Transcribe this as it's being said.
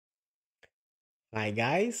Hi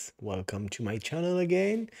guys, welcome to my channel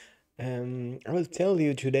again. I will tell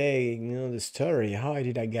you today, the story. How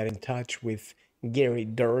did I get in touch with Gary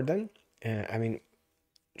Dourdan?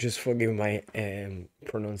 Just forgive my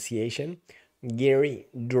pronunciation. Gary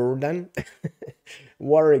Dourdan,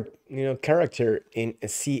 what a character in a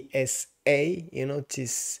CSA.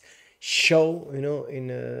 This show. In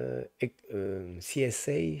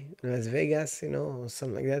CSA Las Vegas. Or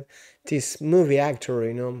something like that. This movie actor.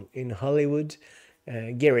 In Hollywood.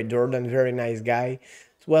 Gary Dourdan, very nice guy.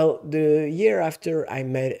 Well, the year after I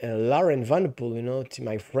met Lauren Vanderpool, to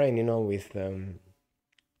my friend,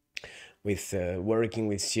 with working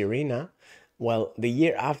with Serena. Well, the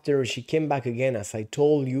year after she came back again, as I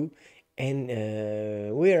told you, and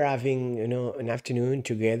we are having an afternoon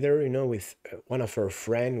together, with one of her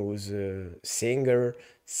friend who's a singer,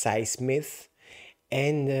 Cy Smith,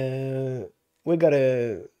 and we got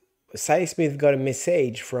a Cy Smith got a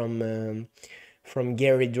message from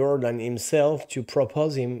Gary Dourdan himself to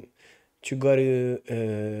propose him to go to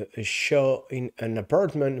a show in an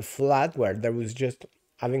apartment flat where there was just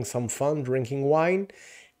having some fun, drinking wine,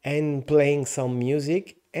 and playing some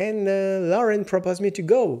music. And Lauren proposed me to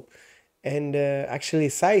go, and actually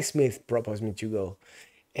Cy Smith proposed me to go,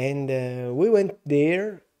 and we went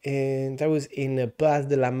there, and that was in Place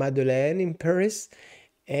de la Madeleine in Paris.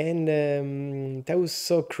 And that was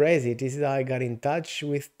so crazy. This is how I got in touch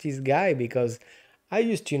with this guy because I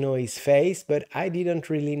used to know his face, but I didn't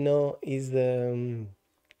really know who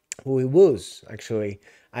he was. Actually,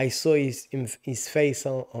 I saw his face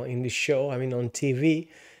in the show. I mean, on TV,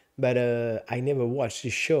 but I never watched the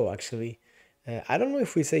show. Actually, I don't know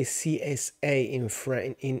if we say CSA in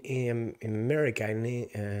in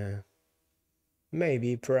America.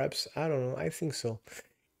 Maybe, perhaps, I don't know. I think so.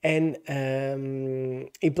 And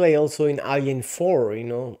he played also in Alien 4,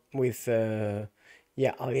 with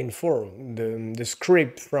yeah, Alien 4. The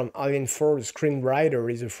script from Alien 4, the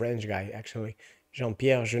screenwriter is a French guy, actually,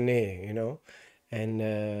 Jean-Pierre Jeunet, and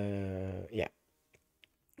yeah,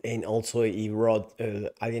 and also he wrote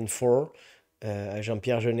Alien 4,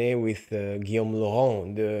 Jean-Pierre Jeunet with Guillaume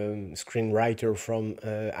Laurent, the screenwriter from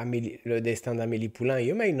Le Destin d'Amélie Poulain.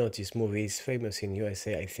 You may know this movie; it's famous in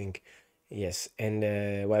USA, I think. Yes, and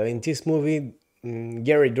well, in this movie,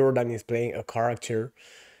 Gary Dourdan is playing a character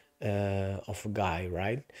of a guy,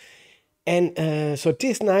 right? And so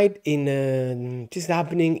this night this is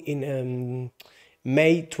happening in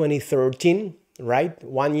May 2013, right?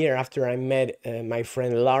 1 year after I met my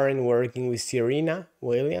friend Lauren working with Serena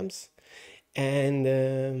Williams.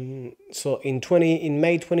 And so in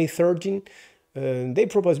May 2013, they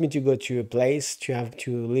proposed me to go to a place to have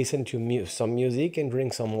to listen to some music and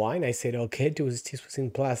drink some wine. I said okay. This was in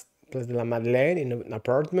Place de la Madeleine, in an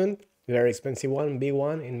apartment, very expensive one, big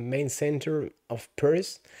one in main center of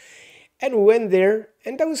Paris. And we went there,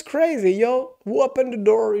 and that was crazy, yo. Who opened the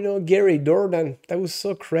door? Gary Dourdan. That was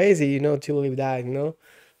so crazy, to live that.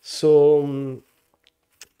 So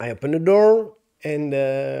I opened the door, and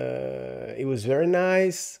it was very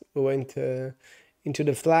nice. We went into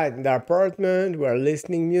the flat, the apartment. We were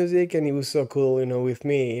listening music, and it was so cool, with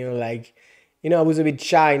me. Like, I was a bit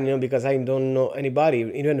shy, because I don't know anybody.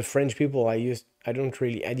 Even the French people, I didn't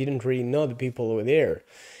really know the people over there.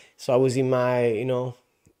 So I was in my,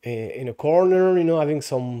 in a corner, having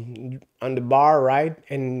some on the bar, right?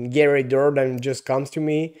 And Gary Dourdan just comes to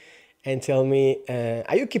me and tell me,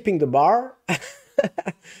 "Are you keeping the bar?"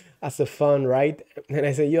 As a fun, right? And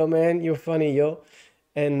I said, "Yo, man, you're funny, yo."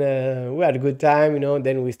 And we had a good time,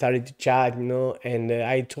 Then we started to chat, And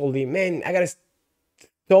I told him, "Man, I gotta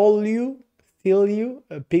stole you, steal you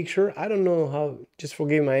a picture." I don't know how. Just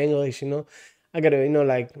forgive my English, I gotta,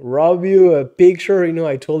 like rob you a picture.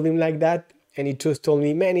 I told him like that, and he just told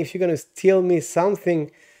me, "Man, if you're gonna steal me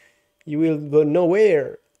something, you will go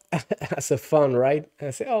nowhere." As a fun, right? And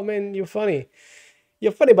I said, "Oh man, you're funny.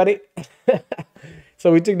 You're funny, buddy."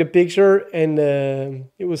 So we took the picture, and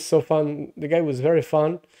it was so fun. The guy was very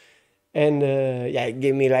fun, and yeah, it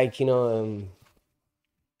gave me like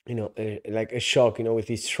like a shock, with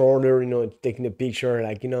his shoulder, taking the picture,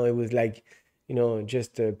 like it was like,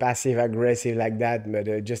 just passive aggressive like that,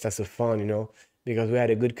 but just as a fun, because we had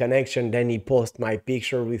a good connection. Then he posted my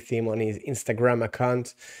picture with him on his Instagram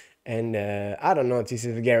account, and I don't know, this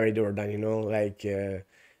is Gary Dourdan, like.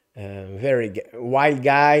 Very wild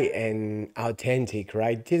guy and authentic,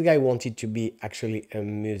 right? This guy wanted to be actually a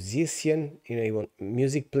musician, he want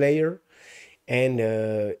music player, and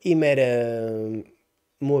he met a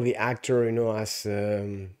movie actor, as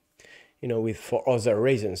with for other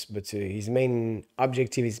reasons, but his main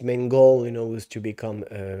objective, his main goal, was to become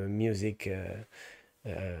a music,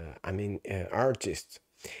 artist.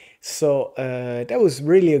 So that was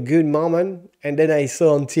really a good moment. And then I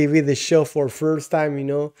saw on TV the show for first time,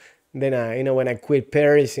 Then when I quit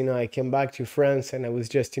Paris, I came back to France, and I was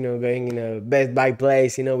just, going in a Best Buy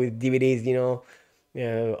place, with DVDs,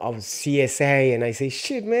 of CSI, and I say,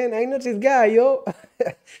 shit, man, I know this guy, yo.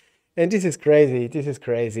 And this is crazy. This is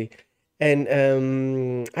crazy. And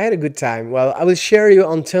I had a good time. Well, I will share you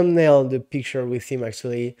on thumbnail the picture with him.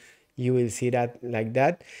 Actually, you will see that like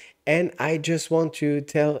that. And I just want to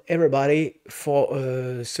tell everybody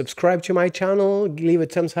for subscribe to my channel, leave a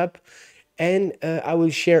thumbs up, and I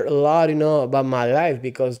will share a lot, about my life,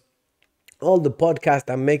 because all the podcast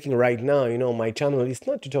I'm making right now, my channel is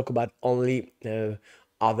not to talk about only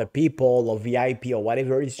other people or VIP or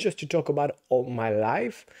whatever. It's just to talk about all my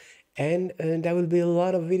life, and there will be a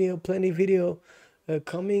lot of video, plenty video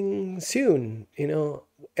coming soon.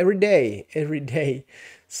 Every day, every day.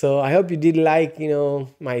 So I hope you did like,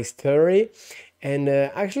 my story, and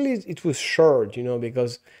actually it was short,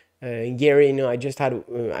 because Gary, I just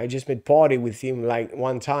made party with him like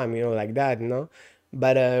one time, like that.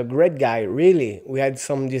 But a great guy, really. We had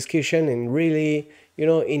some discussion, and really,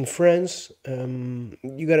 in France,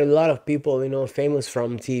 you got a lot of people, famous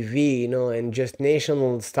from TV, and just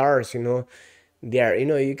national stars, there.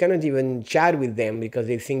 You cannot even chat with them because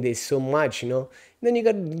they think there's so much. Then you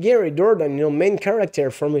got Gary Dourdan, main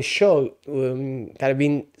character from a show that have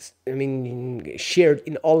been, shared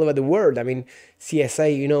in all over the world. I mean,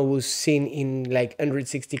 CSI, was seen in like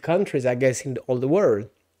 160 countries, I guess, in all the world.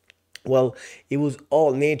 Well, it was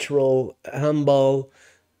all natural, humble,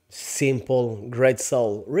 simple, great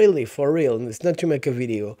soul. Really, for real. It's not to make a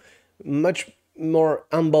video. Much more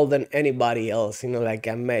humble than anybody else, like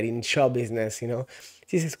I met in show business.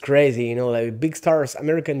 This is crazy, like big stars,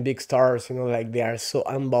 American big stars, like they are so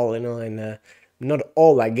humble, and not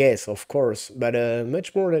all, I guess, of course, but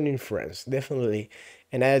much more than in France, definitely.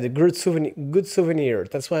 And I had a good souvenir.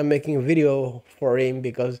 That's why I'm making a video for him,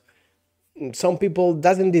 because some people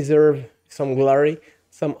doesn't deserve some glory,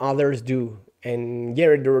 some others do. And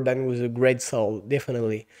Gary Dourdan was a great soul,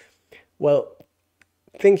 definitely. Well,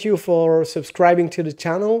 thank you for subscribing to the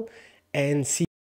channel, and see